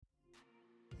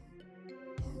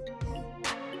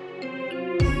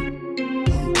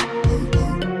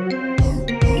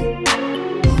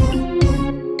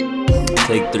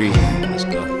Take 3. Let's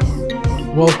go.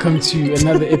 Welcome to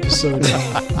another episode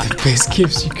of the Best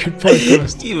Gifts You Could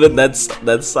podcast. Even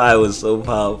that sigh was so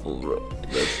powerful, bro.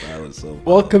 That sigh was so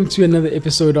powerful. Welcome to another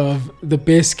episode of the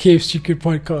Best Gifts You Could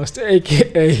podcast,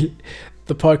 aka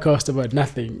the podcast about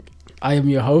nothing. I am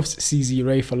your host, CZ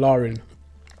Ray Falarin.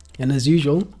 And as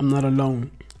usual, I'm not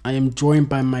alone. I am joined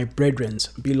by my brethren,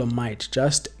 Bilo Might,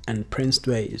 Just, and Prince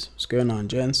Dways. What's going on,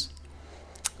 gents?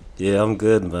 Yeah, I'm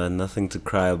good, man. Nothing to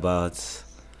cry about.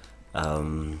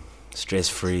 Stress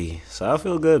free. So I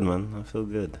feel good, man. I feel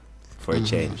good for a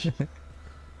change.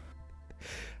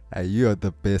 You are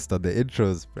the best on the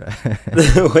intros, bro.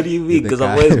 What do you mean? Because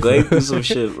I'm always going through some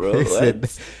shit, bro.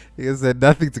 He said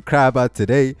nothing to cry about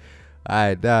today.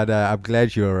 Alright, nah, I'm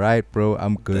glad you're alright, bro.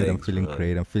 I'm good. Thanks, I'm feeling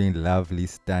great. I'm feeling lovely,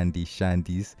 standy,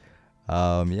 shandies.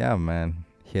 Yeah, man.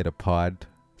 Here to pod.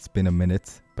 It's been a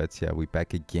minute, but yeah, we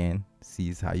back again.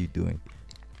 Sees how you doing?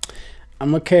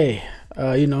 I'm okay.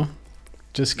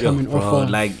 Just coming bro, off.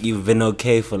 Like you've been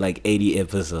okay for like 80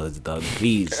 episodes, dog.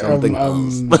 Please, something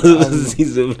else.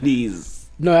 Season, please.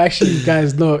 No, actually,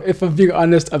 guys, no. If I'm being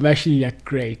honest, I'm actually like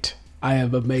great. I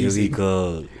am amazing. Here we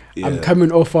go. Yeah. I'm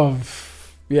coming off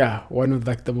of one of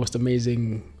like the most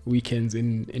amazing weekends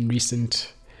in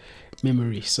recent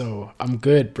memory. So I'm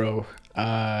good, bro.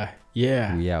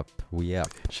 Yeah. We up.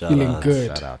 Feeling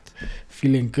good. Shout out.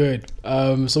 Feeling good.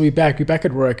 So we're back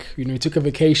at work. We took a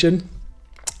vacation.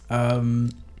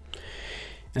 And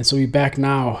so we're back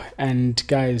now. And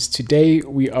guys, today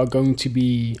we are going to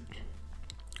be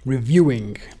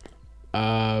reviewing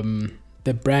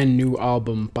the brand new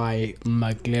album by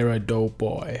Maglera Doe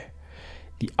Boy.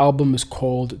 The album is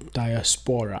called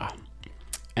Diaspora.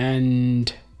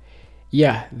 And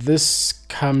yeah, this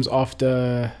comes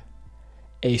after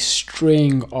a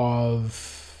string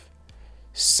of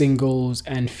singles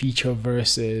and feature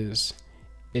verses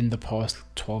in the past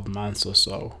 12 months or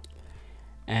so.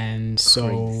 And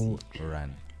so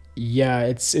run.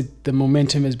 Yeah, the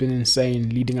momentum has been insane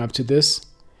leading up to this.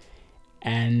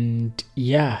 And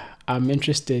yeah, I'm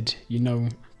interested,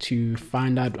 to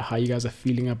find out how you guys are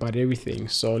feeling about everything.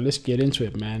 So let's get into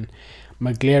it, man.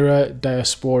 Maglera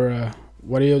Diaspora,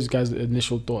 what are your guys'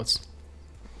 initial thoughts?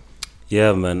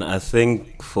 Yeah, man. I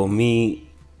think for me,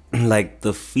 like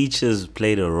the features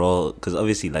played a role because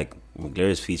obviously, like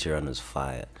Maglera's feature on is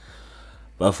fire,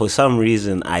 but for some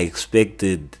reason, I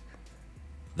expected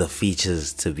the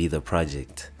features to be the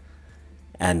project,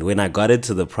 and when I got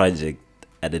into the project,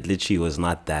 and it literally was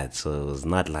not that. So it was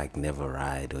not like Never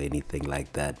Ride or anything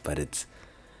like that, but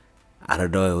I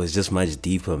don't know, it was just much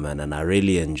deeper, man, and I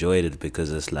really enjoyed it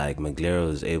because it's like Maglera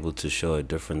was able to show a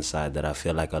different side that I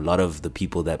feel like a lot of the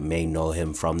people that may know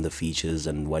him from the features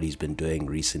and what he's been doing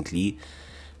recently,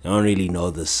 they don't really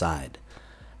know this side.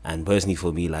 And personally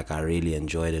for me, like I really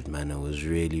enjoyed it, man. It was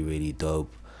really, really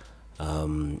dope.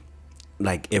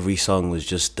 Like every song was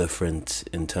just different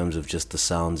in terms of just the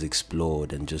sounds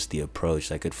explored and just the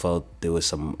approach. Like it felt there was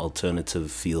some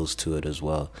alternative feels to it as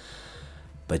well.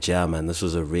 But yeah, man, this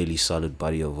was a really solid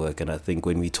body of work. And I think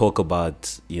when we talk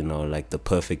about, like the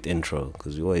perfect intro,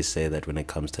 because we always say that when it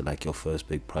comes to like your first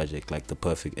big project, like the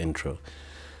perfect intro,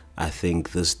 I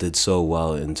think this did so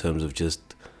well in terms of just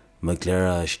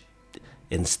Maglera,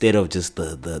 instead of just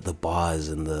the bars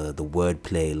and the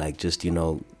wordplay, like just,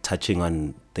 touching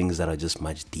on things that are just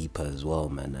much deeper as well,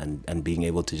 man. And being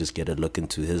able to just get a look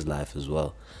into his life as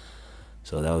well.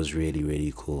 So that was really,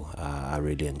 really cool. I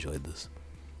really enjoyed this.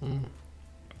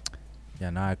 Yeah,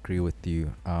 no, I agree with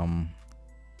you.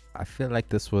 I feel like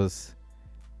this was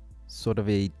sort of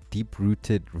a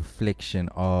deep-rooted reflection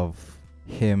of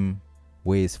him,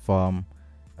 where he's from,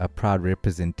 a proud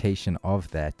representation of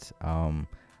that.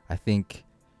 I think,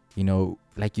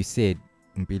 like you said,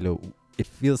 Mbilo, it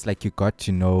feels like you got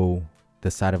to know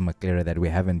the side of Maglera that we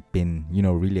haven't been,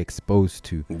 really exposed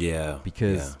to. Yeah.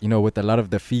 Because, with a lot of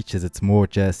the features, it's more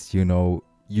just,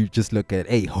 you just look at,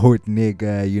 hey, hood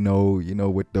nigga,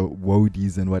 with the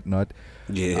woadies and whatnot.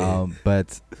 Yeah.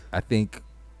 But I think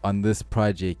on this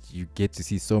project, you get to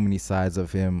see so many sides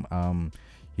of him.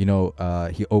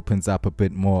 He opens up a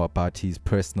bit more about his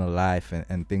personal life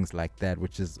and things like that,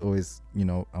 which is always,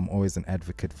 I'm always an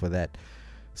advocate for that.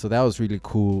 So that was really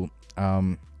cool.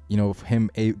 Him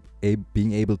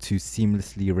being able to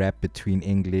seamlessly rap between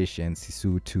English and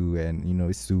Sisutu and,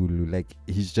 Isulu, like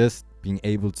he's just being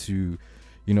able to,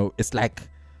 it's like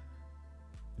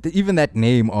even that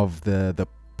name of the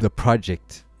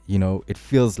project, it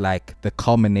feels like the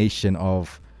culmination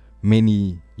of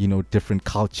many, different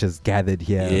cultures gathered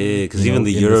here. Yeah, because even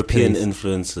the European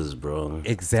influences, bro.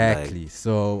 Exactly. Like,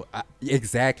 so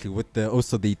exactly with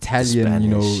also the Italian,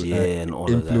 Spanish, and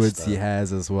all influence of that he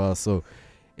has as well. So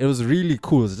it was really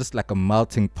cool. It was just like a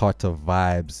melting pot of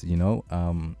vibes, you know.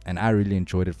 And I really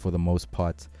enjoyed it for the most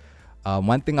part.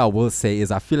 One thing I will say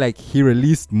is I feel like he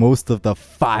released most of the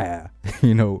fire,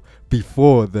 you know,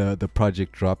 before the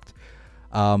project dropped.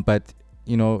 But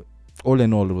you know, all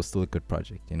in all, it was still a good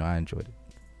project. You know, I enjoyed it.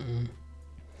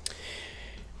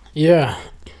 Yeah.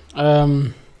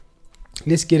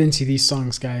 Let's get into these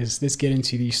songs, guys. Let's get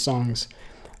into these songs.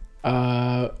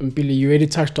 Billy, you already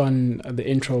touched on the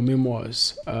intro,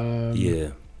 Memoirs. Yeah.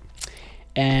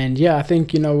 And yeah, I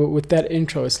think, you know, with that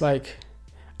intro, it's like,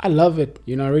 I love it.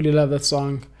 You know, I really love that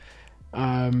song.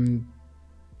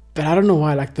 But I don't know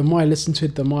why. Like, the more I listen to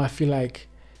it, the more I feel like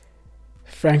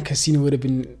Frank Casino would have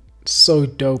been so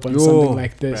dope on something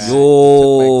like this.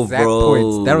 Yo, bro.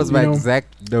 Points. That was my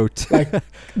exact note. Like,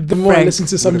 the more I listen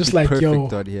to this, I'm just like, yo,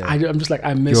 I'm just like,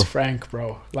 I miss Frank,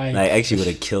 bro. Like, I actually would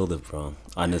have killed it, bro.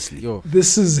 Honestly. Yo,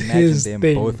 this is his them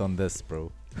thing. both on this,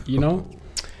 bro. You know?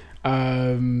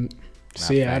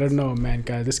 So yeah, I don't know, man,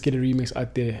 guys. Let's get a remix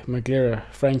out there. Maglera,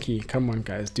 Frankie, come on,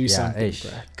 guys, do something,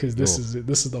 bro. Because this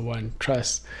is the one.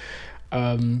 Trust.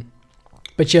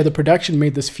 But yeah, the production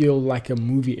made this feel like a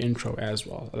movie intro as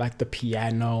well. Like the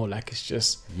piano, like it's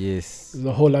just there's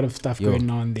a whole lot of stuff going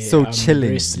on there. So chilling,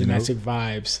 very cinematic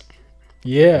vibes.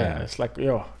 Yeah, it's like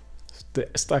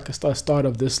it's like a start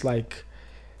of this like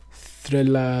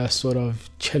thriller sort of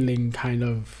chilling kind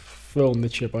of film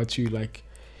that you're about to like,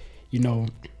 you know,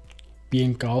 be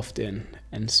engulfed in.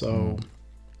 And so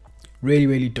really,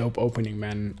 really dope opening,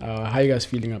 man. How you guys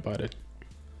feeling about it?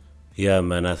 Yeah,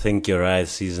 man, I think you're right,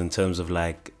 C's, in terms of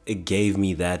like, it gave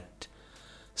me that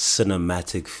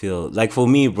cinematic feel. Like for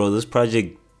me, bro, this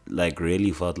project like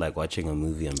really felt like watching a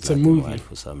movie in black and white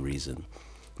for some reason.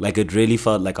 Like it really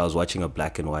felt like I was watching a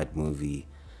black and white movie.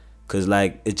 Cause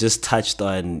like it just touched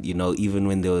on, you know, even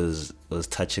when there was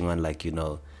touching on like, you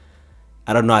know,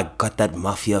 I don't know, I got that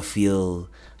mafia feel.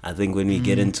 I think when we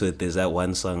get into it, there's that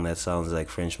one song that sounds like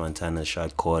French Montana's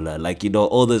Shot Caller. Like, you know,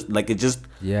 all this, like it just,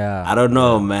 I don't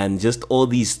know, man. Just all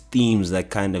these themes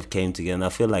that kind of came together. And I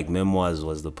feel like Memoirs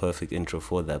was the perfect intro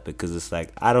for that because it's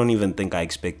like, I don't even think I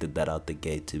expected that out the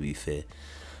gate, to be fair.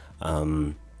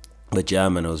 But yeah,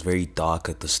 man, it was very dark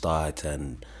at the start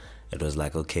and it was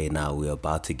like, okay, now we're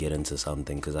about to get into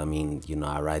something. Because, I mean, you know,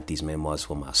 I write these memoirs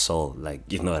for my soul. Like,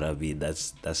 you know what I mean?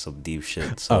 That's some deep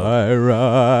shit. So. I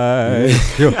write.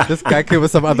 Yo, this guy came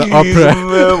with some other opera.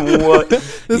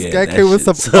 This guy came with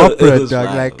some opera,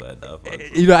 dog. Like,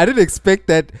 you know, I didn't expect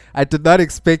that. I did not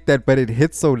expect that, but it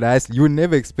hit so nicely. You would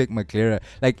never expect Maglera.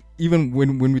 Like, even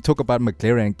when we talk about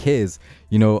Maglera and Kez,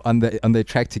 you know, on the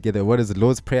track together, what is it?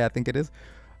 Lord's Prayer, I think it is.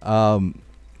 Glory.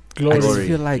 I just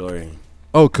feel like...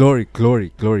 Glory,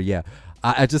 yeah.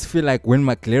 I just feel like when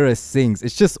Maglera sings,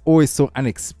 it's just always so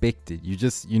unexpected. You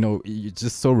just, you know, it's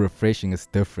just so refreshing. It's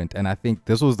different. And I think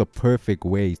this was the perfect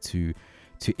way to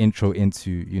intro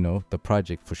into, you know, the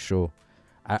project for sure.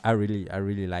 I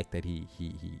really like that he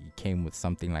came with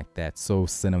something like that. So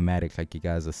cinematic, like you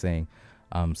guys are saying.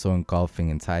 So engulfing,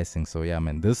 enticing. So yeah,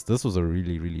 man, this was a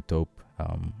really, really dope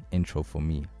intro for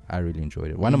me. I really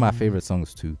enjoyed it. One of my favorite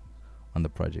songs too on the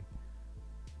project.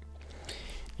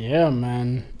 Yeah,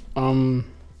 man.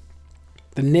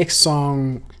 The next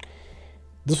song,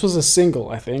 this was a single,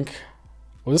 I think.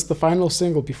 Was this the final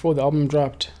single before the album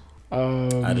dropped?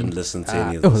 I didn't listen to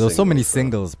any of the there were so many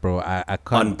singles, bro. I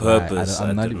can't. On purpose.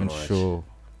 I'm not even sure.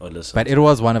 But it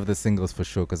was one of the singles for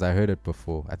sure because I heard it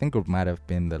before. I think it might have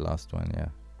been the last one, yeah.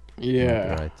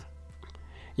 Yeah. Right.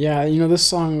 Yeah, you know, this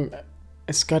song,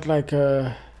 it's got like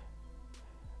a...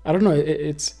 I don't know,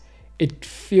 it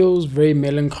feels very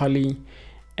melancholy.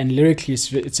 And lyrically,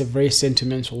 it's a very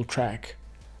sentimental track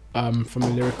from a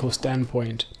lyrical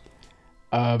standpoint.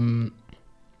 And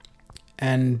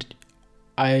in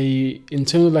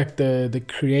terms of like the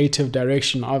creative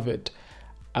direction of it,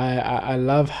 I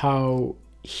love how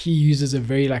he uses a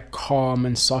very like calm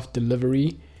and soft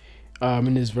delivery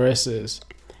in his verses.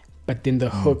 But then the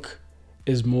hook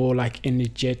is more like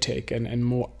energetic and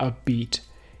more upbeat.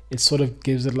 It sort of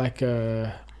gives it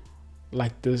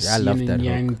like this yin and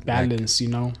yang balance, like,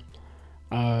 you know.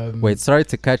 Wait, sorry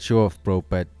to cut you off, bro,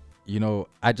 but you know,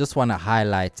 I just want to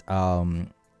highlight that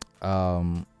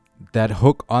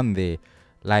hook on there.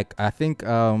 Like, I think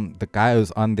the guy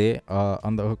who's on there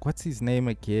on the hook, what's his name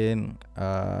again?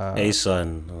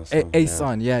 Ason.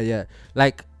 Ason, yeah.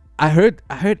 Like, I heard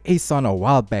Ason a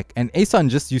while back, and Ason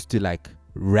just used to like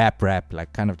rap,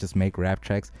 like kind of just make rap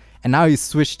tracks, and now he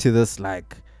switched to this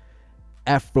like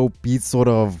Afrobeat sort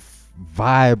of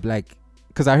vibe, like,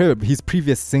 because I heard his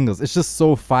previous singles, it's just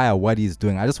so fire what he's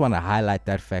doing. I just want to highlight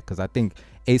that fact because I think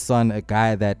Ason, a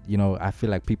guy that, you know, I feel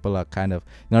like people are kind of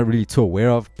not really too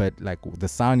aware of, but like the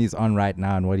sound he's on right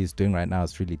now and what he's doing right now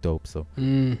is really dope. So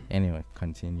anyway,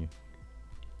 continue.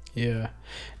 Yeah,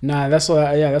 nah, that's what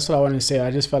I want to say. I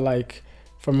just felt like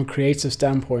from a creative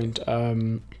standpoint,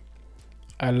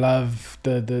 I love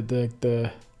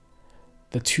the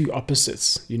two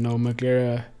opposites. You know,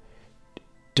 Maglera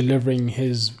delivering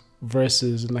his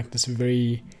verses in like this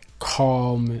very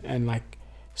calm and like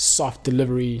soft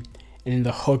delivery, and then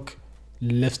the hook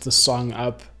lifts the song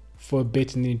up for a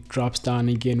bit and then it drops down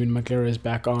again when Maglera is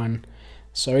back on.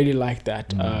 So I really like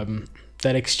that.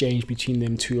 That exchange between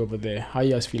them two over there. How are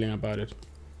you guys feeling about it?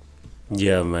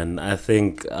 Yeah, man. I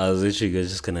think I was literally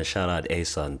just gonna shout out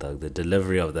Ason, dog. The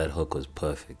delivery of that hook was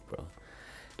perfect, bro.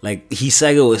 Like, he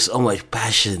sang it with so much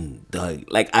passion, dog.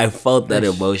 Like, I felt that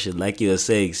emotion. Like you were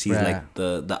saying, see, like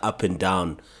the up and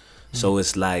down. So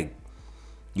it's like,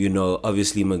 you know,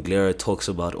 obviously Maglera talks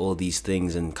about all these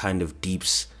things and kind of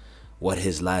deeps what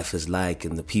his life is like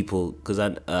and the people. Because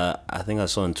I think I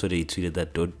saw on Twitter, he tweeted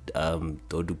that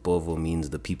Dodu Povo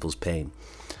means the people's pain.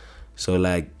 So,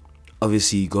 like,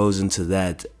 obviously he goes into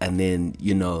that, and then,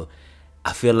 you know,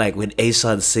 I feel like when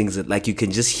Ason sings it, like, you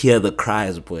can just hear the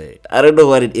cries, boy. I don't know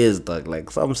what it is, dog. Like,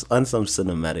 some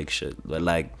cinematic shit, but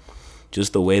like,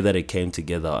 just the way that it came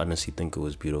together, I honestly think it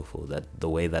was beautiful. That the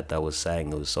way that was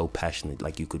sang, it was so passionate.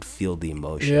 Like, you could feel the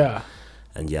emotion. Yeah.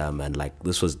 And yeah, man, like,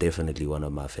 this was definitely one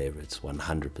of my favorites,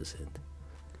 100%.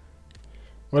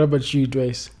 What about you,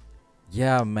 Dwace?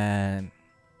 Yeah, man.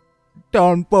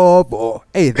 Don Bobo.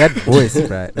 Hey, that voice,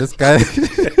 right? This guy.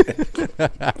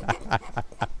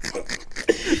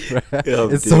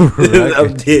 It's so rugged.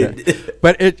 I'm dead.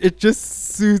 But it just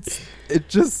suits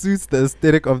the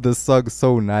aesthetic of the song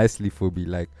so nicely for me.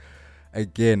 Like,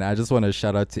 again, I just want to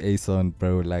shout out to Ason,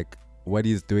 bro. Like, what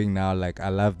he's doing now, like, I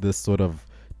love this sort of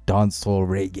dancehall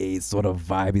reggae sort of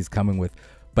vibe he's coming with.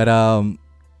 But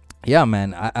yeah,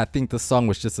 man, I think the song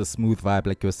was just a smooth vibe,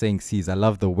 like you were saying, C's. I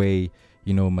love the way,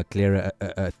 you know, Maglera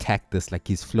attacked this. Like,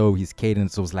 his flow, his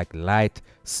cadence was like light,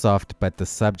 soft, but the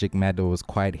subject matter was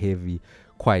quite heavy,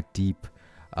 quite deep.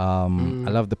 I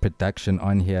love the production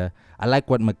on here. I like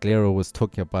what Maglera was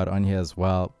talking about on here as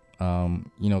well.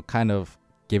 You know, kind of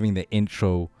giving the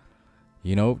intro,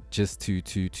 you know, just to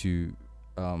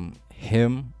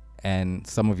him and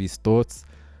some of his thoughts.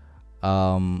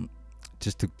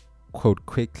 Just to quote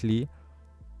quickly,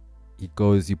 he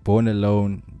goes, "You're born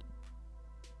alone,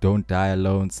 don't die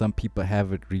alone. Some people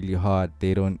have it really hard,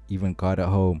 they don't even got a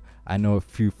home. I know a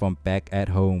few from back at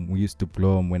home, we used to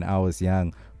blow 'em when I was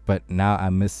young, but now I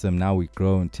miss them, now we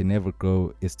grown. To never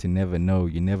grow is to never know.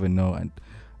 You never know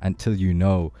until you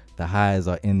know. The highs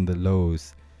are in the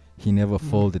lows. He never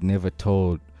folded, never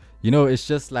told." You know, it's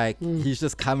just like he's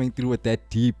just coming through with that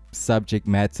deep subject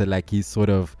matter, like he's sort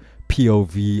of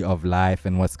POV of life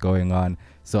and what's going on.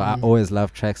 So I always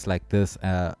love tracks like this.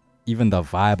 Even the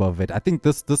vibe of it. I think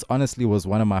this honestly was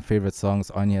one of my favorite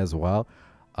songs on here as well.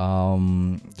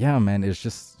 Yeah, man, it's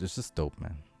just dope,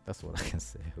 man. That's what I can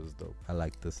say. It was dope. I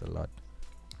like this a lot.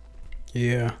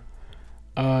 Yeah.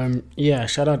 Yeah,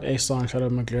 shout out Ason, shout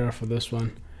out Maglera for this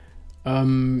one.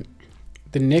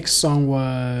 The next song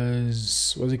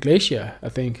was it Glacier, I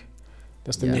think.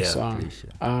 That's the next song.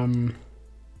 Glacier.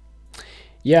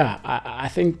 Yeah, I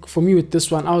think for me with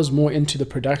this one, I was more into the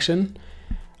production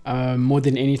more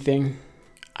than anything.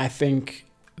 I think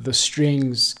the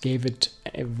strings gave it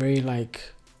a very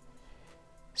like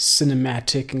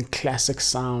cinematic and classic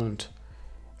sound,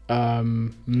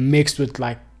 mixed with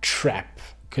like trap,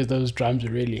 because those drums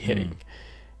are really hitting,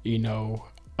 you know.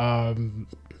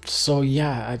 So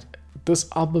yeah, this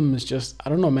album is just, I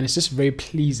don't know, man, it's just very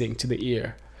pleasing to the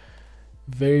ear.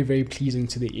 Very, very pleasing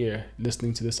to the ear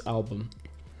listening to this album.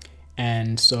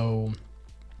 And so,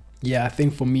 yeah, I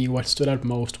think for me, what stood out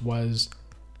most was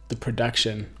the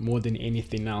production more than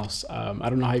anything else. I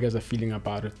don't know how you guys are feeling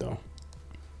about it, though.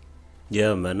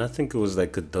 Yeah, man, I think it was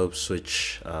like a dope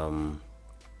switch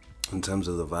in terms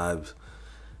of the vibes,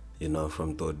 you know,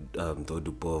 from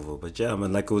Dodu Povo. But yeah,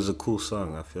 man, like, it was a cool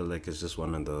song. I feel like it's just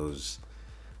one of those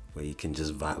where you can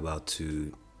just vibe out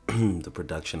to the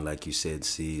production, like you said,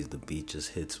 see, the beat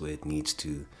just hits where it needs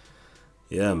to.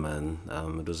 Yeah, man,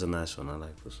 it was a nice one. I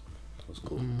like this one. It was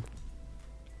cool.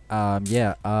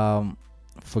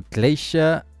 For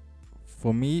Glacier,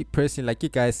 for me personally, like you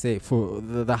guys say, for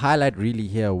the highlight really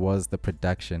here was the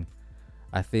production.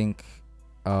 I think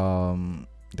that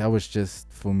was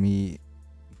just, for me,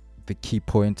 the key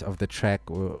point of the track,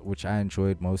 which I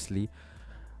enjoyed mostly.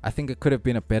 I think it could have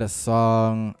been a better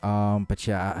song, but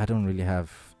yeah, I don't really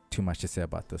have too much to say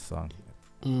about this song.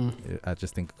 I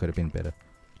just think it could have been better.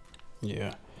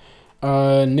 Yeah.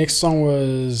 Next song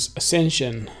was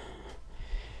Ascension.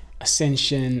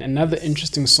 Ascension, another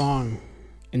interesting song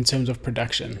in terms of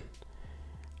production.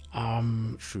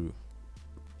 True.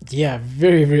 Yeah,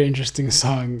 very, very interesting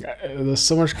song. There's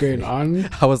so much going on.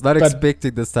 I was not But-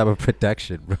 expecting this type of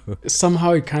production, bro.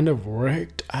 Somehow it kind of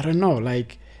worked. I don't know.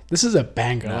 Like, this is a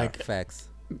banger. Nah, Like, facts.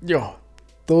 yo,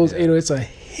 those Yeah. 808s are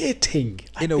hitting.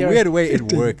 Like, In a they're weird way, it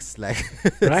hitting. works. Like,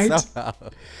 Right? somehow.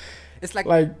 It's like,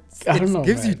 Like, I don't know,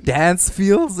 gives you man. dance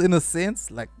feels in a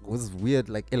sense. Like, was weird,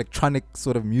 like electronic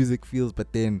sort of music feels,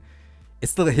 but then it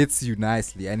still hits you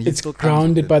nicely. And he It's still comes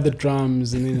grounded with by it. the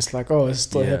drums, and then it's like, oh, it's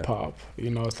still Yeah. hip hop.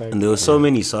 You know, it's like, And there were so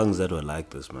many songs that were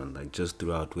like this, man. Like just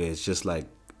throughout, where it's just like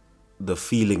the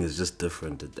feeling is just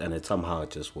different, and it somehow it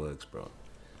just works, bro.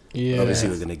 yeah, Obviously,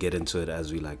 we're gonna get into it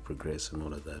as we like progress and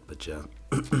all of that. But yeah,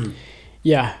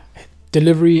 yeah.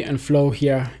 Delivery and flow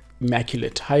here,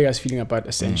 immaculate. How you guys feeling about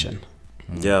Ascension?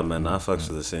 yeah, man. I fucks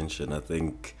with Ascension. I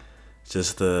think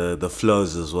just the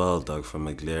flows as well, dog, from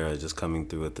Maglera, just coming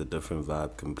through with a different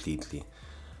vibe completely.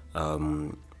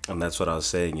 And that's what I was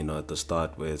saying, you know, at the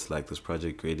start, where it's like this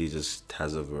project really just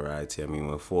has a variety. I mean,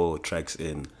 we're 4 tracks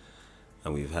in,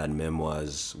 and we've had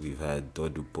Memoirs, we've had Doe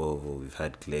Boy, we've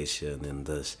had Glacier, and then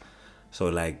this. So,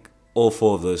 like, all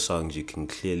 4 of those songs, you can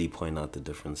clearly point out the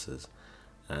differences.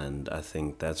 And I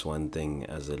think that's one thing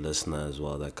as a listener as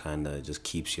well that kind of just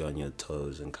keeps you on your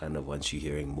toes and kind of wants you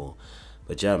hearing more.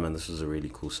 But yeah, man, this was a really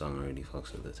cool song. I really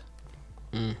fucks with it.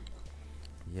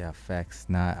 Yeah, facts.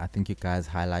 Nah, I think you guys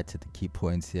highlighted the key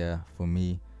points here for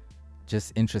me.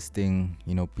 Just interesting,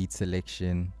 you know, beat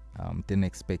selection. Didn't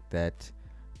expect that.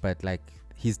 But like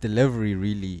his delivery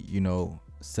really, you know,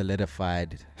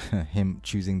 solidified him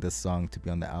choosing this song to be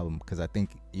on the album. Because I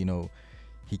think, you know,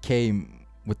 he came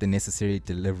with the necessary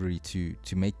delivery to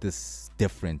make this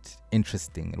different,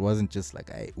 interesting. It wasn't just like,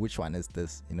 hey, which one is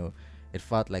this? You know, it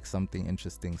felt like something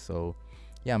interesting. So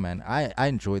yeah, man, I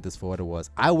enjoyed this for what it was.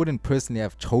 I wouldn't personally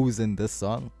have chosen this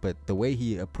song, but the way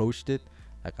he approached it,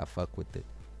 like, I fuck with it.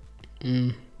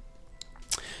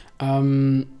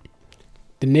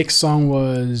 The next song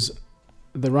was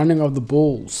The Running of the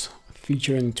Bulls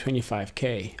featuring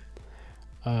 25K.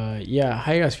 Yeah,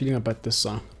 how you guys feeling about this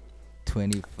song?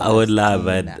 25. I would lie,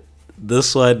 man.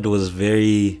 This one was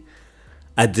very...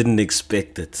 I didn't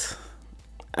expect it.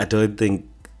 I don't think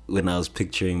when I was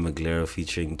picturing Maglera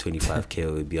featuring 25K,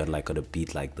 it would be on a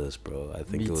beat like this, bro. I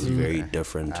think Me it was too. very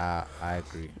different. I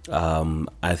agree.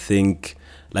 I think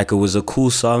like it was a cool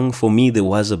song. For me, there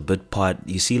was a bit part,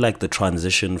 you see like the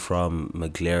transition from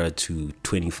Maglera to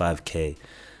 25K.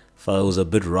 Felt it was a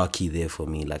bit rocky there for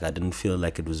me. Like I didn't feel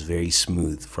like it was very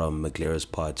smooth from Maglera's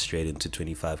part straight into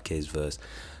 25K's verse.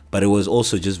 But it was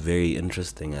also just very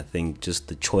interesting. I think just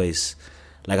the choice,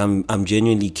 like I'm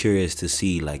genuinely curious to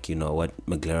see like, you know, what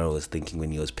Maglera was thinking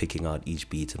when he was picking out each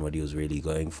beat and what he was really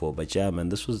going for. But yeah, man,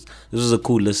 this was a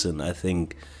cool listen. I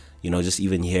think, you know, just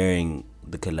even hearing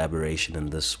the collaboration in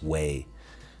this way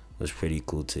was pretty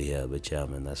cool to hear. But yeah,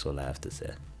 man, that's all I have to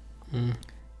say.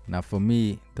 Now, for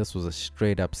me, this was a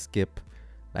straight up skip.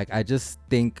 Like, I just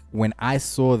think when I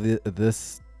saw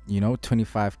this, you know,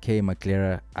 25K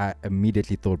Maglera, I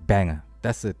immediately thought banger.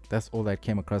 That's it. That's all that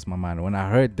came across my mind. When I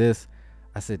heard this,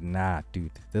 I said, nah,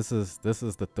 dude, this is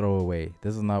the throwaway.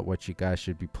 This is not what you guys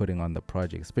should be putting on the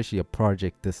project, especially a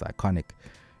project this iconic.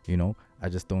 You know, I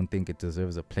just don't think it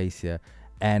deserves a place here.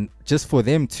 And just for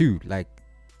them too, like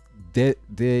they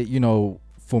you know,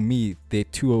 for me, they're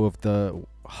 2 of the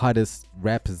hottest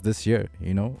rappers this year,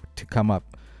 you know, to come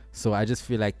up. So I just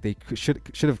feel like they should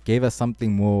have gave us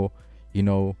something more, you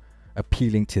know,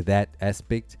 appealing to that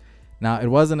aspect. Now, it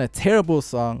wasn't a terrible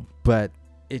song, but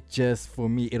it just, for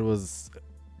me, it was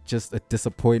just a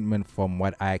disappointment from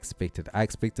what I expected. I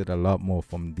expected a lot more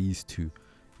from these 2,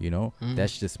 you know.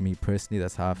 That's just me personally.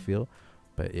 That's how I feel.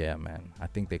 But yeah, man, I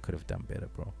think they could have done better,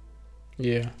 bro.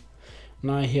 Yeah.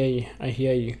 No, I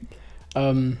hear you.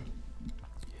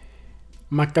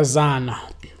 Makazana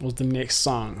was the next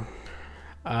song.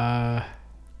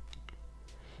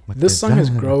 This song has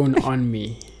grown on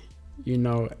me. You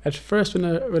know, at first when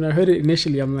I heard it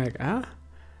initially, I'm like, I'm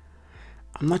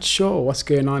not sure what's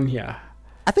going on here.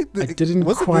 I think I didn't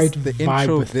quite the vibe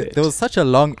intro. with it. There was such a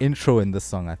long intro in this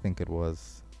song. I think it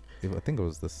was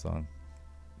this song.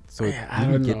 So I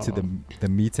let don't me get to know. the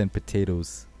meat and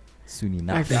potatoes soon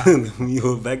enough.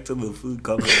 You're back to the food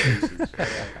conversation.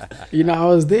 You know, I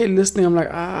was there listening. I'm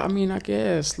like, I mean, I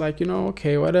guess, like, you know,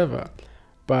 okay, whatever.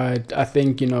 But I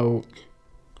think, you know,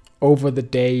 over the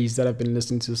days that I've been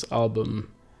listening to this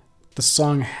album, the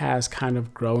song has kind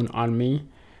of grown on me.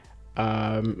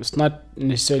 It's not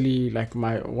necessarily like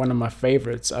one of my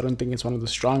favorites. I don't think it's one of the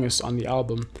strongest on the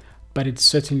album, but it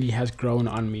certainly has grown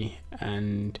on me,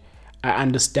 and I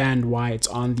understand why it's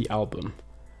on the album.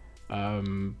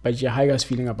 But yeah, how you guys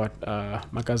feeling about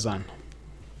Makazana?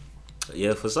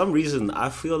 Yeah, for some reason, I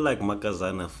feel like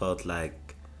Makazana felt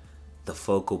like the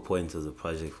focal point of the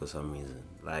project for some reason.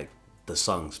 Like, the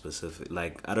song specific.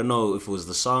 Like, I don't know if it was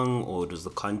the song or it was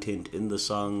the content in the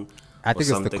song. I think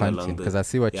it's the content, because I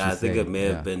see what you're saying. Yeah, I think it may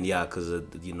have been, because,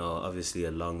 obviously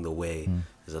along the way,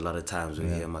 there's a lot of times we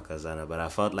hear Makazana, but I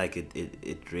felt like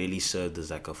it really served as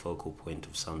like a focal point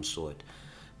of some sort.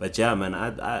 But yeah, man,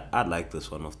 I like this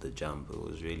one off the jump. It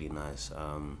was really nice.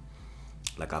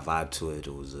 Like, I vibed to it.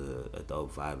 It was a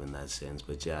dope vibe in that sense.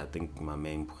 But yeah, I think my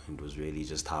main point was really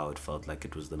just how it felt like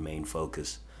it was the main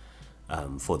focus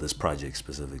for this project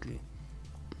specifically.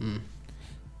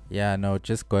 Yeah, no,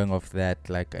 just going off that,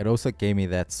 like, it also gave me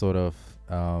that sort of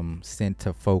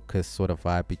center focus sort of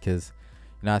vibe, because,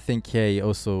 I think here he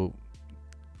also,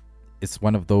 it's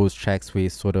one of those tracks where he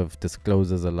sort of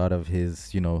discloses a lot of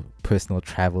his, personal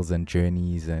travels and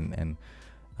journeys, and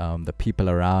the people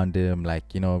around him, like,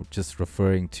 just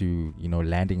referring to,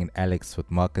 landing in Alex with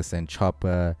Marcus and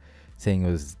Chopper, saying it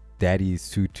was Daddy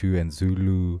Sutu and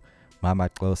Zulu, Mama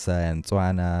Xhosa and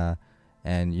Tswana,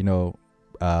 and,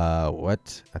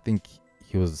 what? I think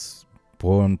he was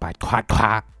born by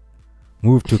Kwa,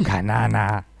 moved to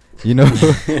Kanana. Yeah,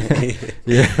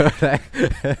 like,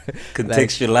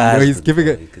 contextualize. Like,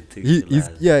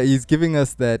 he's giving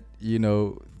us that,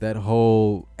 that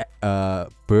whole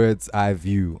bird's eye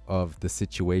view of the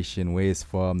situation, where he's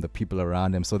from, the people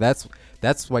around him. So that's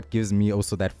what gives me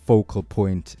also that focal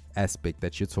point aspect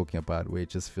that you're talking about, where it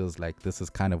just feels like this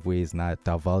is kind of where he's not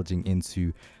divulging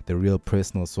into the real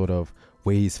personal sort of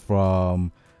where he's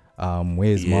from, where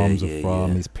his moms are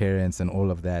from, his parents, and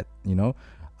all of that,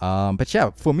 But yeah,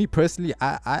 for me personally,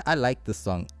 I like this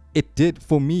song. It did,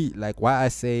 for me, like, why I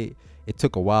say it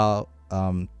took a while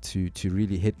to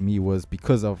really hit me was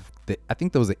because of I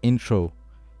think there was an intro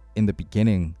in the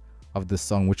beginning of the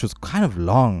song, which was kind of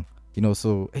long,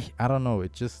 so I don't know,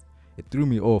 it threw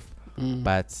me off.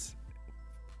 But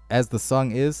as the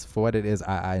song is, for what it is,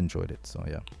 I enjoyed it. So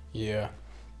yeah.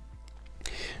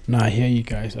 No, I hear you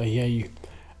guys. I hear you.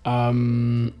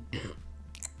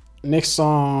 Next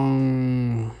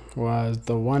song was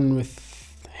the one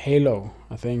with Halo,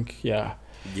 I think. Yeah.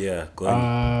 Yeah. Go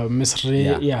ahead. Miss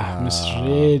Red. Miss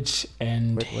Red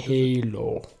and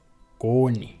Halo.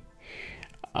 Goni.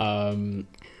 Song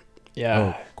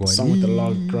with the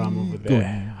log drum over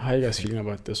there. How you guys feeling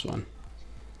about this one?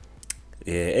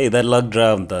 Yeah, hey, that log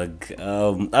drum, dog. I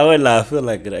won't lie, I feel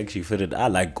like it actually fitted. I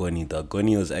like Goni, dog.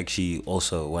 Goni was actually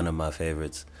also one of my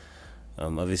favorites.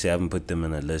 Obviously, I haven't put them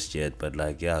in a list yet, but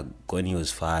like, yeah, Goni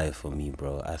was 5 for me,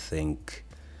 bro. I think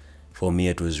for me,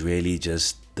 it was really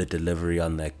just the delivery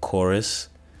on that chorus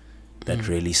that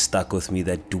really stuck with me.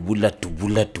 That dubula,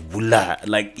 dubula, dubula.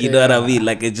 Like, you know what I mean?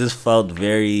 Like, it just felt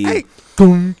very... Hey. You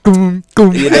know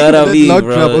what I mean,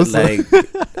 bro? Like,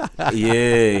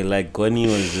 yeah, like Goni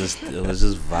was just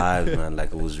vibe, man.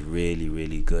 Like, it was really,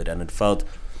 really good, and it felt,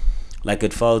 I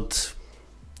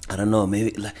don't know,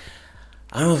 maybe like,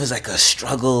 I don't know if it's like a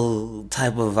struggle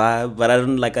type of vibe, but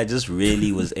I just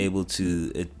really was able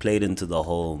to. It played into the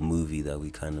whole movie that we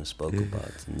kind of spoke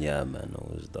about, and yeah, man,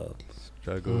 it was dope.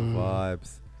 Struggle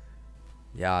vibes.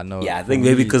 Yeah, no. Yeah, I think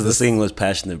maybe because the singing was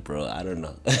passionate, bro. I don't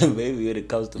know. Maybe when it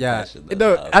comes to passion.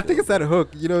 I think it's that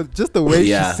hook. Just the way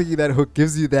she's singing that hook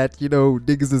gives you that,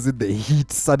 niggas is in the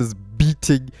heat, sun is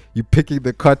beating, you picking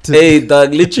the cotton. Hey,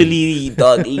 dog, literally.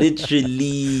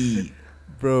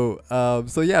 Bro,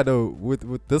 so yeah, no,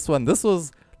 with this one, I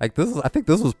think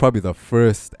this was probably the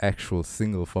first actual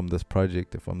single from this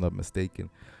project, if I'm not mistaken.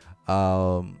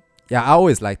 Yeah, I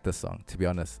always liked this song, to be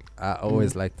honest. I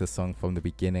always liked this song from the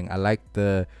beginning. I liked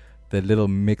the little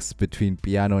mix between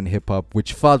piano and hip hop,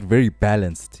 which felt very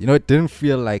balanced. It didn't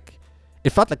feel like, it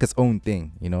felt like its own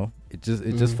thing. It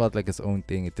just felt like its own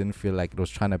thing. It didn't feel like it was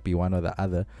trying to be one or the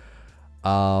other.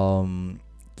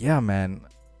 Yeah, man.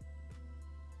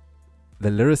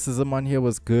 The lyricism on here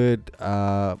was good.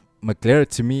 Maglera,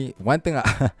 to me, one thing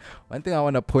I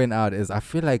want to point out is I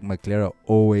feel like Maglera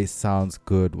always sounds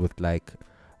good with like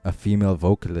a female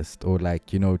vocalist, or like,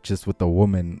 just with a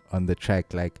woman on the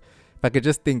track. Like, if I could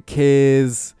just think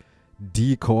Kez,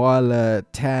 D Koala,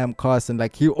 Tam Carson,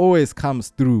 like, he always comes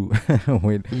through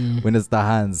when it's the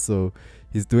hands. So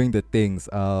he's doing the things.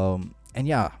 And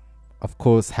yeah, of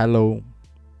course, Hello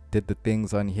did the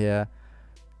things on here.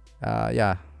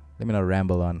 Yeah, let me not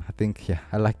ramble on. I think, yeah,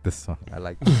 I like this song. I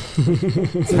like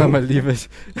it. So I'm gonna leave it.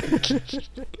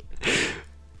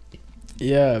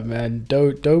 Yeah, man,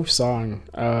 dope song.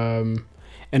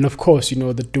 And of course, you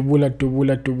know, the Dubula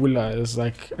Dubula Dubula is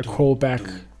like a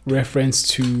callback reference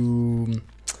to,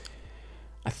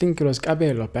 I think it was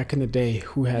Cabello back in the day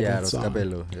who had Yeah, that it was song.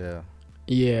 Cabello. Yeah.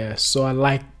 Yeah, so I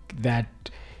like that,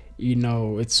 you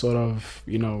know, it's sort of,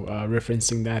 you know,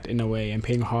 referencing that in a way and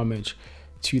paying homage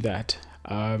to that.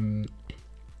 And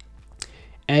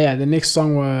yeah, the next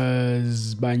song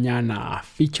was Banyana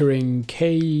featuring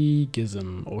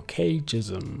K-Gism or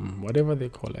K-Gism, whatever they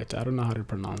call it. I don't know how to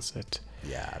pronounce it.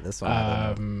 Yeah, this one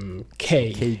I don't know.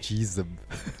 K. KGism.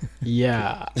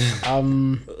 Yeah. Or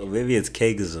maybe it's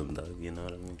Kagism though. You know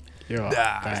what I mean? Yo, Nah,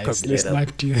 guys, let's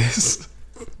not do this.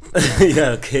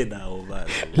 Yeah. Okay. Now, man.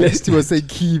 Lest you were saying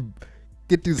Keeb.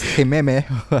 Get to Hememe.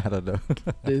 I don't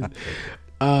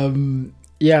know.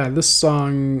 Yeah, this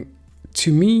song,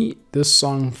 to me, this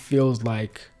song feels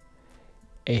like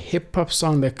a hip hop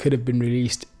song that could have been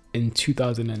released in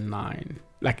 2009,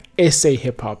 like essay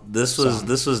hip hop. This was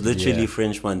literally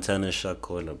French Montana shot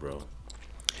caller, bro.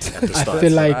 At the I start.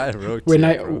 feel like I wrote when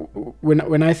it, I bro.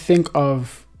 when I think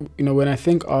of, you know, when I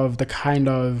think of the kind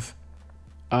of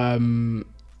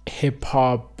hip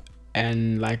hop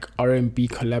and like R&B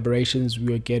collaborations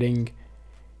we were getting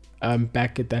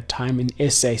back at that time in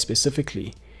essay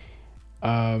specifically,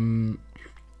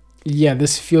 yeah,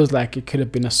 this feels like it could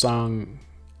have been a song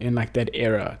in like that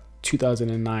era,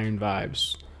 2009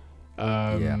 vibes,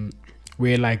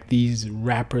 where like these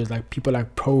rappers, like people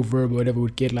like Proverb or whatever,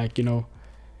 would get like, you know,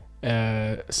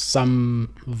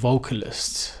 some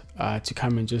vocalist to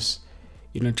come and just,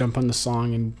 you know, jump on the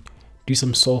song and do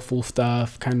some soulful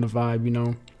stuff kind of vibe, you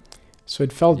know. So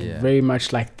it felt very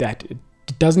much like that. It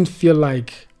doesn't feel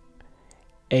like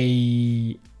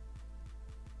a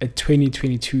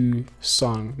 2022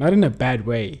 song, not in a bad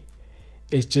way.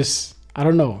 It's just, I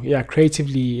don't know, yeah,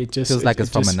 creatively it just feels like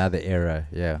it's from just, another era.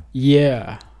 Yeah.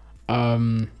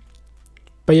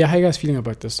 But yeah, how you guys feeling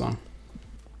about this song?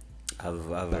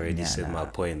 I've already said my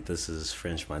point. This is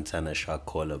French Montana shot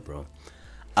caller, bro.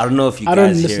 I don't know if you I guys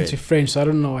don't hear listen it. to French, so I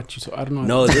don't know what you. I don't know.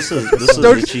 No, this was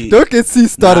literally. Don't get C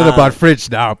started Nah. about French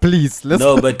now, please. Let's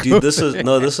No, not but go dude, this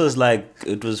there. was like,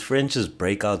 it was French's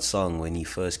breakout song when he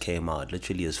first came out.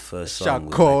 Literally his first song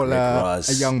with like Rick Shakola, Ross.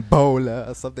 a young bowler,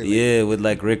 or something. Yeah, with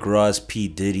like Rick Ross, P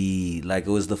Diddy. Like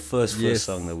it was the first Yes.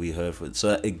 song that we heard for it.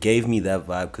 So it gave me that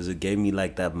vibe because it gave me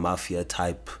like that mafia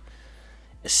type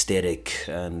aesthetic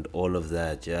and all of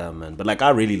that. Yeah, man. But like I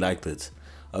really liked it.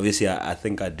 Obviously, I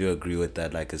think I do agree with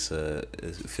that. Like it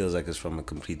feels like it's from a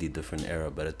completely different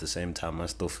era, but at the same time, I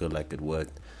still feel like it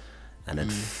worked and it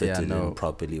fitted in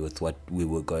properly with what we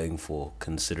were going for,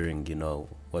 considering, you know,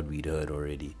 what we'd heard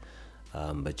already.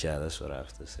 But yeah, that's what I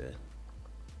have to say.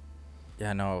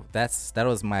 Yeah, no, that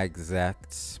was my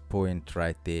exact point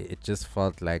right there. It just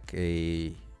felt like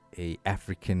a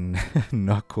African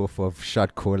knockoff of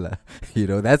Shot Caller. You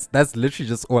know, that's literally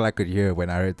just all I could hear when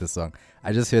I heard the song.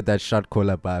 I just heard that Shot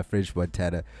Caller by French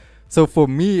Montana. So for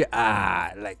me,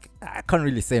 like I can't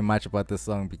really say much about this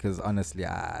song because honestly,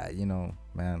 you know,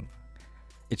 man,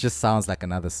 it just sounds like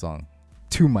another song.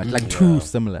 Too much, like too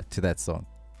similar to that song.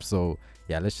 So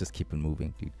yeah, let's just keep it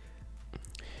moving, dude.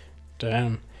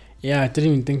 Damn. Yeah, I didn't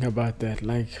even think about that.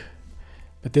 Like,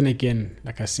 but then again,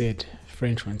 like I said,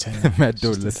 French Montana. Man,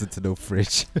 don't listen to no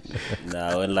French.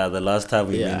 Nah, when like the last time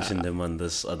we mentioned him on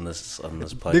this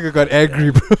podcast, Nigga got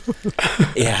angry, bro.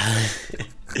 Yeah.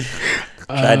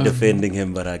 Tried defending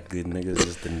him, but niggas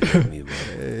just didn't get me, bro.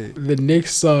 The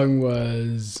next song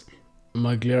was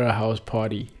Maglera House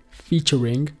Party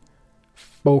featuring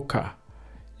Boca,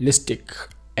 Listic,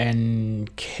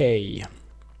 and K.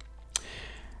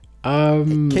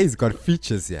 K's got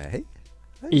features, yeah, hey?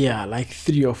 Yeah, like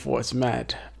 3 or 4. It's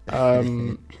mad.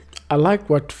 I like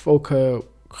what Foka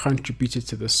contributed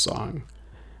to this song.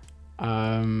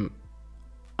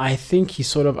 I think he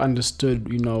sort of understood,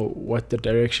 you know, what the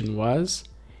direction was,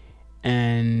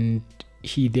 and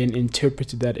he then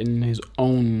interpreted that in his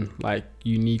own like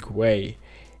unique way.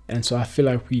 And so I feel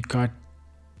like we got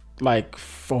like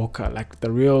Foka, like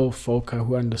the real Foka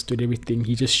who understood everything.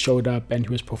 He just showed up and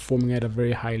he was performing at a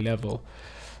very high level.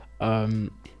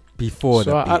 Before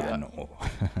so the piano.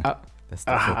 That's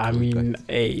the I Foka mean, guy.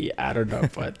 hey, I don't know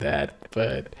about that,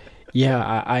 but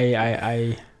yeah,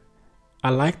 I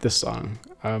like the song.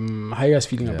 How you guys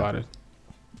feeling about it?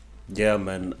 Yeah,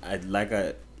 man. I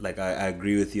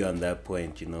agree with you on that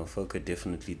point. You know, Foka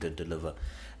definitely did deliver,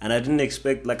 and I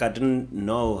didn't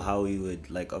know how he would,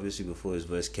 like, obviously before his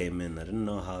verse came in, I didn't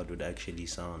know how it would actually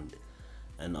sound.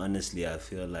 And honestly, I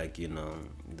feel like, you know,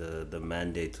 the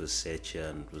mandate was set here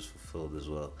and was fulfilled as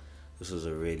well. This was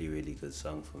a really, really good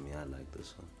song for me. I like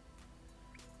this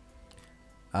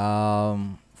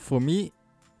one. For me,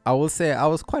 I will say I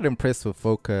was quite impressed with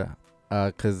Foka,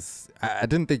 because I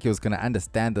didn't think he was gonna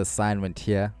understand the assignment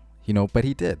here, but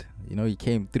he did. He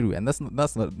came through, and that's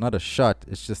not a shot.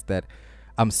 It's just that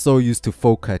I'm so used to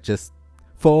Foka, just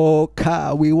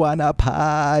Foka, we wanna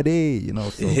party,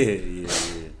 So. Yeah.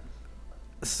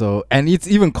 So, and it's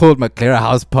even called Maglera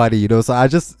House Party, so I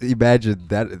just imagined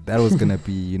that was gonna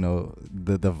be,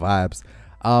 the vibes.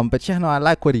 But yeah, no, I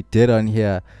like what he did on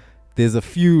here. There's a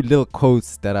few little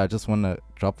quotes that I just want to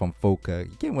drop from Foka.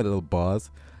 He came with little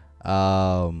bars.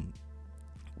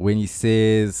 When he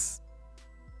says,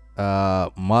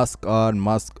 mask on,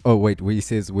 mask. Oh wait, when he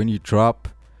says, when you drop,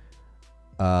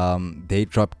 they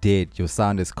drop dead. Your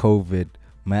sound is COVID.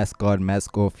 Mask on,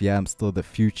 mask off. Yeah, I'm still the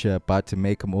future. About to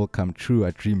make them all come true.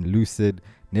 I dream lucid.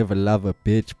 Never love a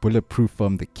bitch. Bulletproof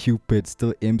from the Cupid.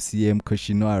 Still MCM cause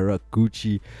I rock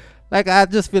Gucci. Like, I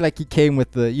just feel like he came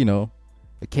with the,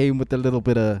 it came with a little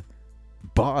bit of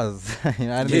bars. I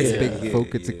didn't expect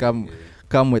Foka to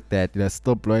come with that.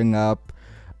 Still blowing up.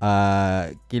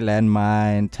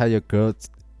 Landmine. Tell your girl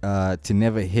to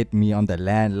never hit me on the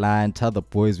landline. Tell the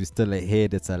boys we still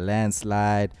ahead. It's a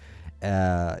landslide.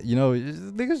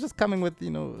 Niggas just coming with, a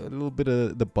little bit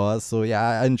of the buzz. So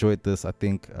yeah, I enjoyed this. I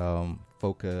think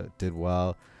Foka did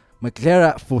well.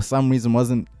 Maglera, for some reason,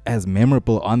 wasn't as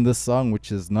memorable on this song,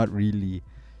 which is not really,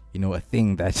 a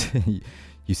thing that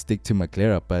you stick to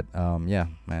Maglera. But yeah,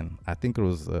 man, I think it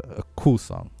was a cool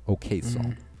song. Okay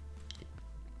song.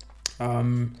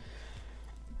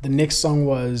 The next song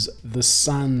was The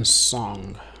Sun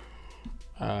Song.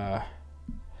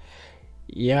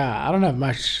 Yeah, I don't have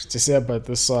much to say about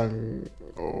this song.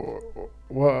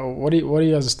 What are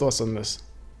you guys' thoughts on this?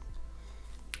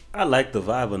 I like the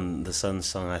vibe on the Sun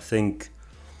song. I think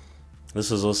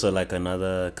this was also like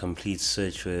another complete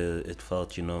switch where it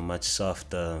felt, much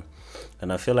softer.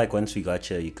 And I feel like once we got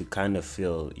here, you could kind of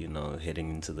feel, heading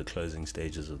into the closing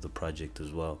stages of the project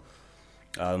as well.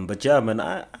 But yeah, man,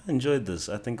 I enjoyed this.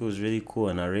 I think it was really cool,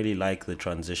 and I really like the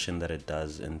transition that it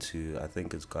does into, I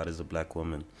think it's God is a Black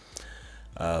Woman.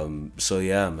 So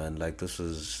yeah, man, like this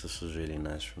was really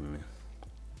nice for me.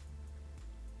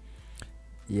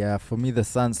 Yeah, for me, the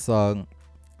Sun song,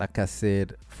 like I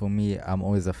said, for me, I'm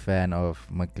always a fan of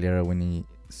Maglera when he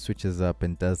switches up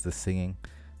and does the singing.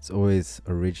 It's always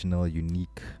original,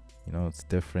 unique, it's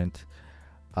different.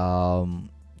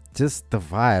 Just the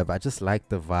vibe, I just like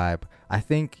the vibe. I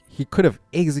think he could have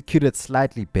executed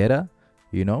slightly better,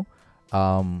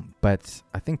 but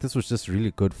I think this was just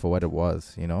really good for what it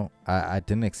was, I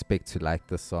didn't expect to like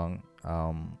the song.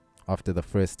 After the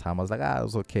first time, I was like, it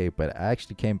was okay, but I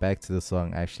actually came back to the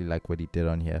song. I actually like what he did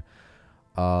on here.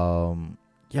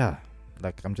 Yeah,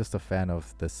 like I'm just a fan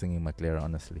of the singing Maglera,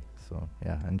 honestly. So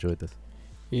yeah, I enjoyed this.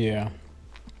 Yeah.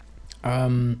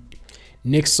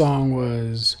 Next song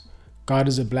was God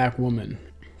is a Black Woman,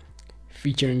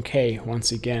 featuring K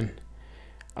once again.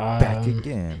 Back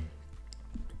again.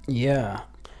 Yeah.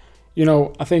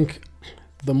 I think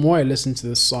the more I listen to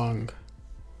this song,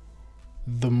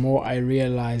 the more I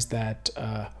realize that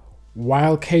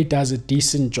while K does a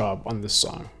decent job on this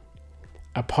song,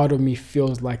 a part of me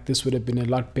feels like this would have been a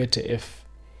lot better if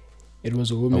it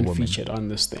was a woman featured on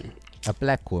this thing. A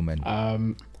Black woman.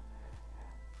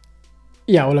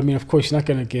 Yeah, well, I mean, of course, you're not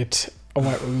going to get a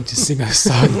white woman to sing a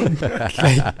song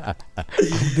like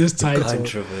this title.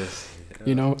 Controversy.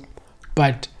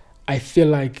 But I feel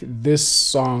like this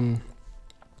song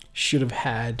should have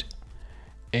had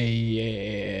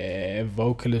a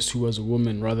vocalist who was a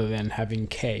woman rather than having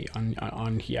K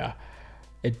on here.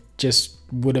 It just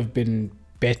would have been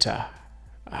better.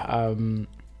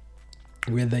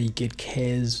 Whether you get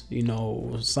K's,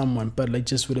 someone, but it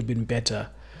just would have been better.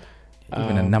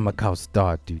 Even a Namakau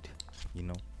star, dude.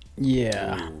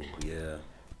 Yeah. Ooh, yeah.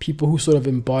 People who sort of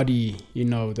embody,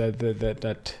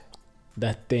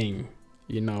 that thing,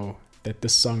 that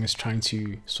this song is trying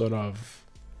to sort of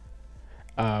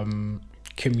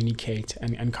communicate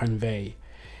and convey.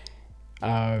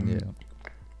 And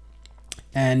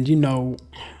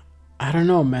I don't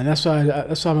know, man. That's why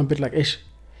I'm a bit like, ish.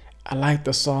 I like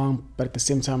the song, but at the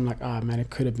same time, I'm like, man, it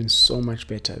could have been so much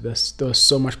better. There was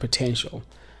so much potential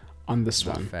on this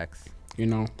one. Facts.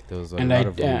 And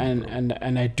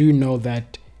I I do know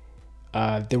that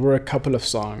there were a couple of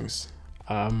songs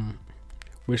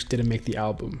which didn't make the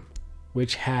album,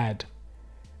 which had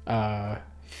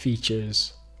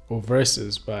features or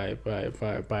verses by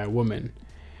a woman,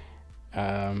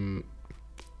 and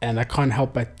I can't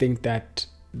help but think that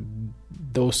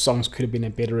those songs could have been a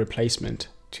better replacement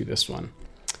to this one.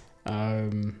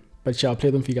 But yeah, I'll play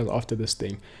them for you guys after this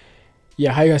thing.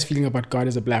 Yeah, how you guys feeling about God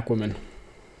is a Black Woman?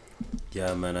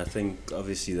 Yeah, man. I think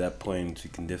obviously that point we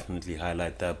can definitely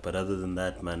highlight that. But other than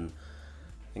that, man,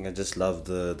 I think I just love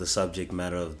the subject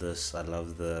matter of this. I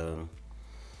love the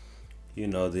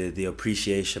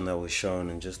appreciation that was shown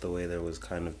and just the way that it was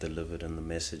kind of delivered and the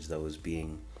message that was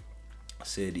being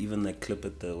said. Even that clip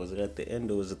was it at the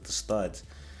end or was it the start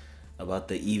about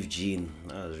the Eve gene?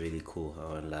 That was really cool. I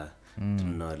won't lie.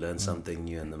 Didn't know I learned something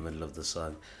new in the middle of the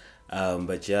song.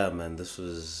 But yeah, man, this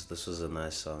was a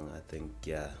nice song. I think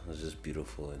yeah, it was just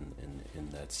beautiful in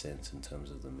that sense in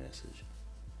terms of the message.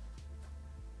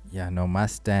 Yeah, no, my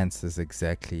stance is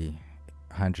exactly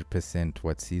 100%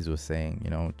 what C's was saying.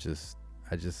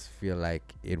 I just feel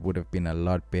like it would have been a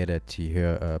lot better to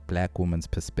hear a black woman's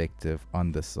perspective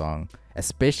on the song,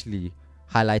 especially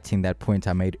highlighting that point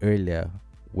I made earlier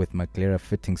with Maglera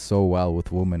fitting so well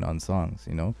with women on songs.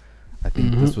 I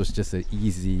think this was just an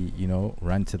easy,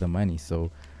 run to the money. So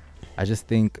I just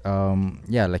think,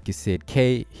 yeah, like you said,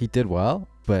 K, he did well,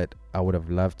 but I would have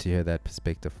loved to hear that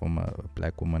perspective from a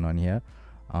black woman on here.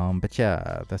 But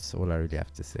yeah, that's all I really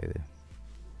have to say there.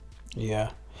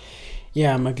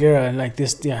 Yeah, Maglera, like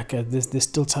this, yeah, 'cause there's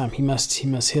still time. He must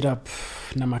hit up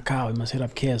Namakau. He must hit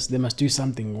up Kes. They must do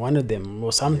something, one of them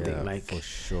or something. Yeah, like for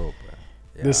sure, bro.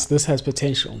 Yeah. this has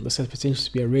potential. This has potential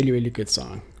to be a really really good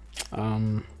song.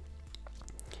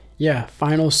 Yeah,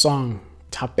 final song,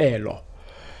 Tapelo,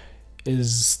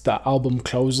 is the album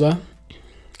closer,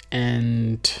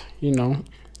 and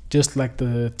just like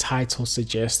the title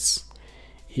suggests,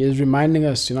 he is reminding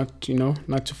us not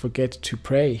to forget to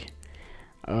pray.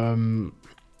 How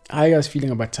are you guys feeling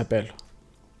about Tapelo?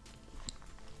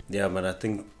 Yeah, man, I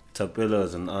think Tapela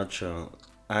as an archer,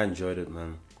 I enjoyed it,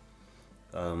 man.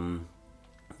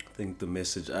 I think the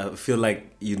message, I feel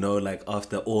like, like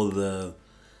after all the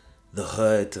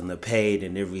hurt and the pain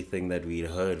and everything that we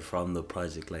heard from the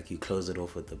project, like you close it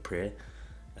off with the prayer.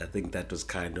 I think that was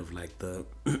kind of like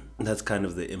that's kind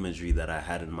of the imagery that I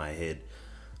had in my head.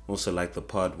 Also like the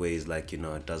part where he's like,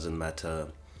 it doesn't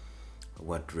matter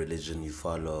what religion you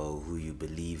follow, who you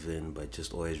believe in, but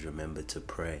just always remember to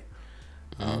pray.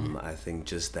 I think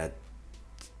just that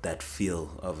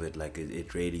feel of it, like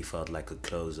it really felt like a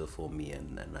closer for me,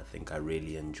 and I think I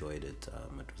really enjoyed it.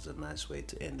 It was a nice way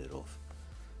to end it off.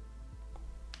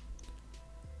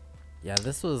 Yeah,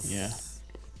 this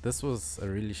was a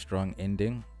really strong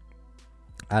ending.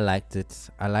 I liked it.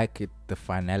 I like it, the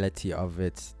finality of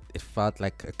it. It felt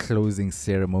like a closing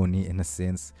ceremony in a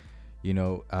sense.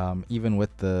 Even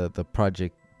with the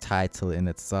project title in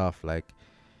itself, like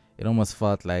it almost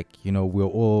felt like, we're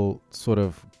all sort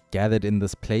of gathered in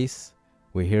this place.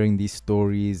 We're hearing these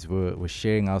stories. We're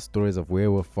sharing our stories of where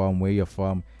we're from, where you're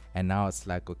from. And now it's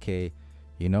like, okay,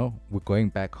 we're going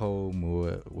back home.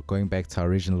 We're going back to our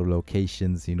original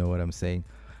locations. You know what I'm saying?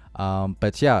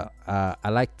 But yeah, I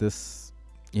like this,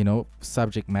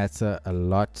 subject matter a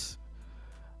lot.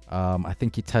 I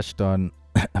think he touched on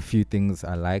a few things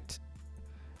I liked.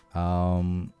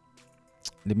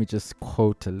 Let me just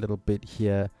quote a little bit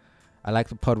here. I like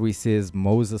the part where he says,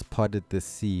 Moses parted the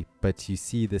sea, but you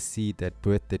see the seed that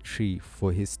birthed the tree,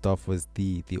 for his staff was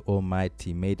thee, the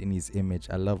Almighty, made in his image.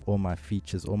 I love all my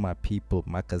features, all my people,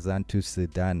 Makazan to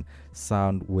Sudan,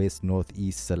 sound, west, north,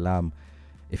 east, salam.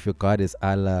 If your God is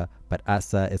Allah, but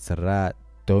Asa, it's Ra,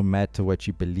 don't matter what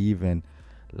you believe in.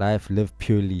 Life, live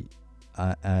purely.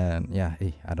 And yeah,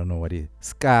 I don't know what it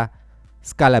is.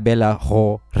 Scalabella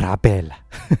ho rabella.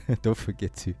 Don't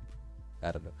forget to.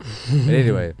 I don't know. But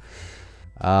anyway,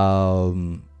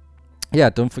 yeah,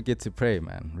 don't forget to pray,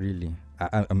 man. Really,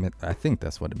 I mean, I think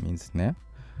that's what it means now.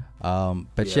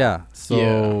 But yeah,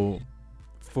 so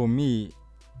for me,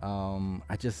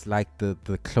 I just like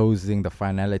the closing, the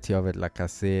finality of it. Like I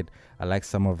said, I like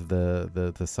some of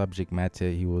the subject matter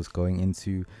he was going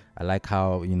into. I like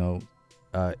how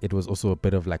it was also a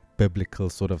bit of like biblical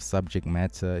sort of subject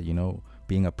matter,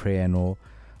 being a prayer and all.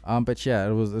 But yeah,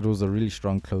 it was a really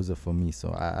strong closer for me. So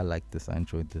I like this. I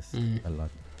enjoyed this a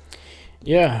lot.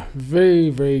 Yeah,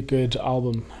 very, very good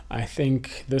album. I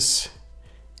think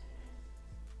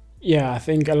I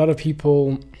think a lot of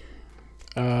people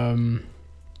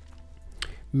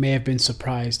may have been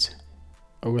surprised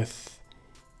with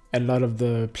a lot of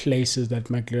the places that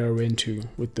Maglera went to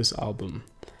with this album.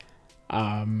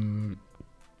 I've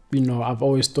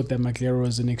always thought that Maglera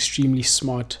was an extremely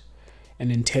smart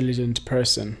and intelligent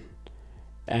person.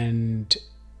 And,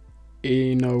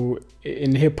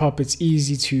 in hip hop, it's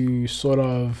easy to sort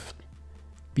of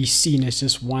be seen as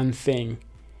just one thing.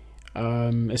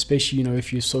 Especially,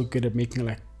 if you're so good at making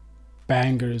like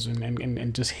bangers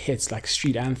and just hits like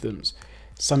street anthems.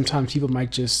 Sometimes people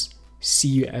might just see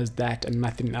you as that and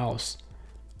nothing else.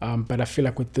 But I feel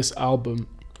like with this album,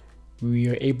 we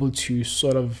are able to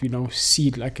sort of,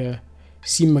 see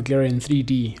Maglera in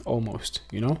 3D almost,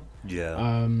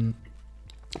 Yeah.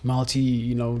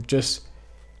 Malti, just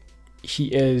he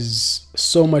is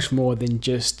so much more than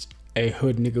just a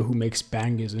hood nigga who makes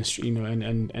bangers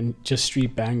and just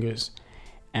street bangers.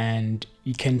 And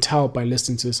you can tell by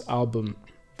listening to this album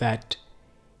that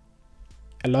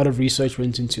a lot of research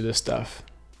went into the stuff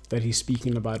that he's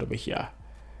speaking about over here.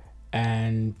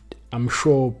 And I'm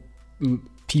sure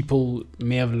people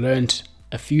may have learned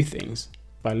a few things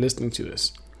by listening to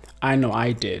this. I know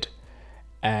I did.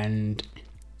 And,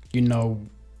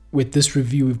 with this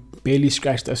review, we've barely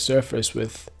scratched the surface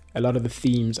with a lot of the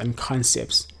themes and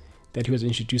concepts that he was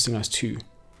introducing us to.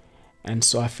 And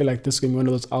so I feel like this is going to be one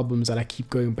of those albums that I keep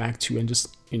going back to and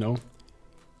just,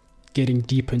 getting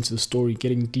deeper into the story,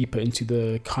 getting deeper into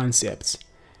the concepts.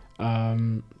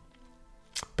 But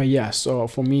yeah, so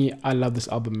for me, I love this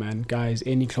album, man. Guys,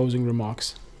 any closing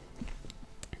remarks?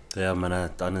 Yeah, man, I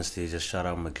honestly just shout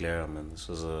out Maglera, man. This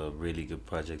was a really good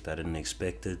project. I didn't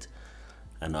expect it.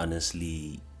 And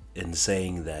honestly, in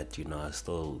saying that, I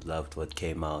still loved what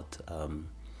came out.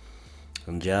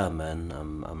 And yeah, man,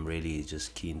 I'm really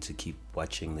just keen to keep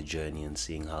watching the journey and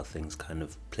seeing how things kind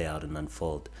of play out and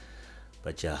unfold.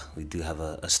 But yeah, we do have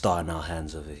a star in our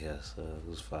hands over here, so it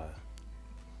was fire.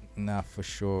 Nah, for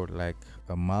sure. Like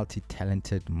a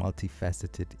multi-talented,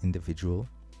 multifaceted individual.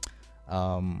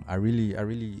 I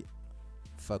really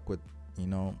fuck with,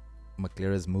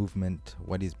 Maglera's movement,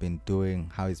 what he's been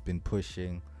doing, how he's been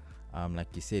pushing. Like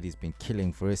you said, he's been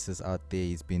killing verses out there.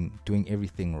 He's been doing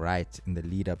everything right in the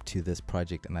lead up to this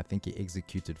project, and I think he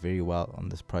executed very well on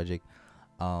this project.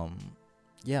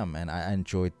 Yeah, man, I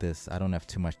enjoyed this. I don't have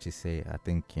too much to say. I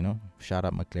think, shout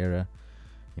out Maglera.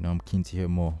 I'm keen to hear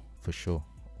more for sure,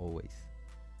 always.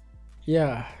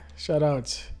 Yeah, shout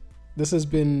out. This has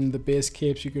been the Best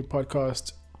Cape Secret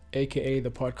podcast, aka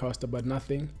the podcast about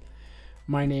nothing.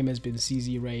 My name has been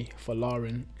CZ Ray for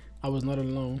Lauren. I was not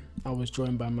alone. I was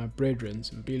joined by my brethren,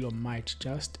 Bilo Might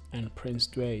Just and Prince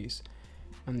Dways.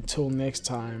 Until next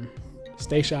time,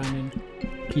 stay shining.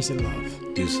 Peace and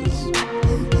love. Deuces.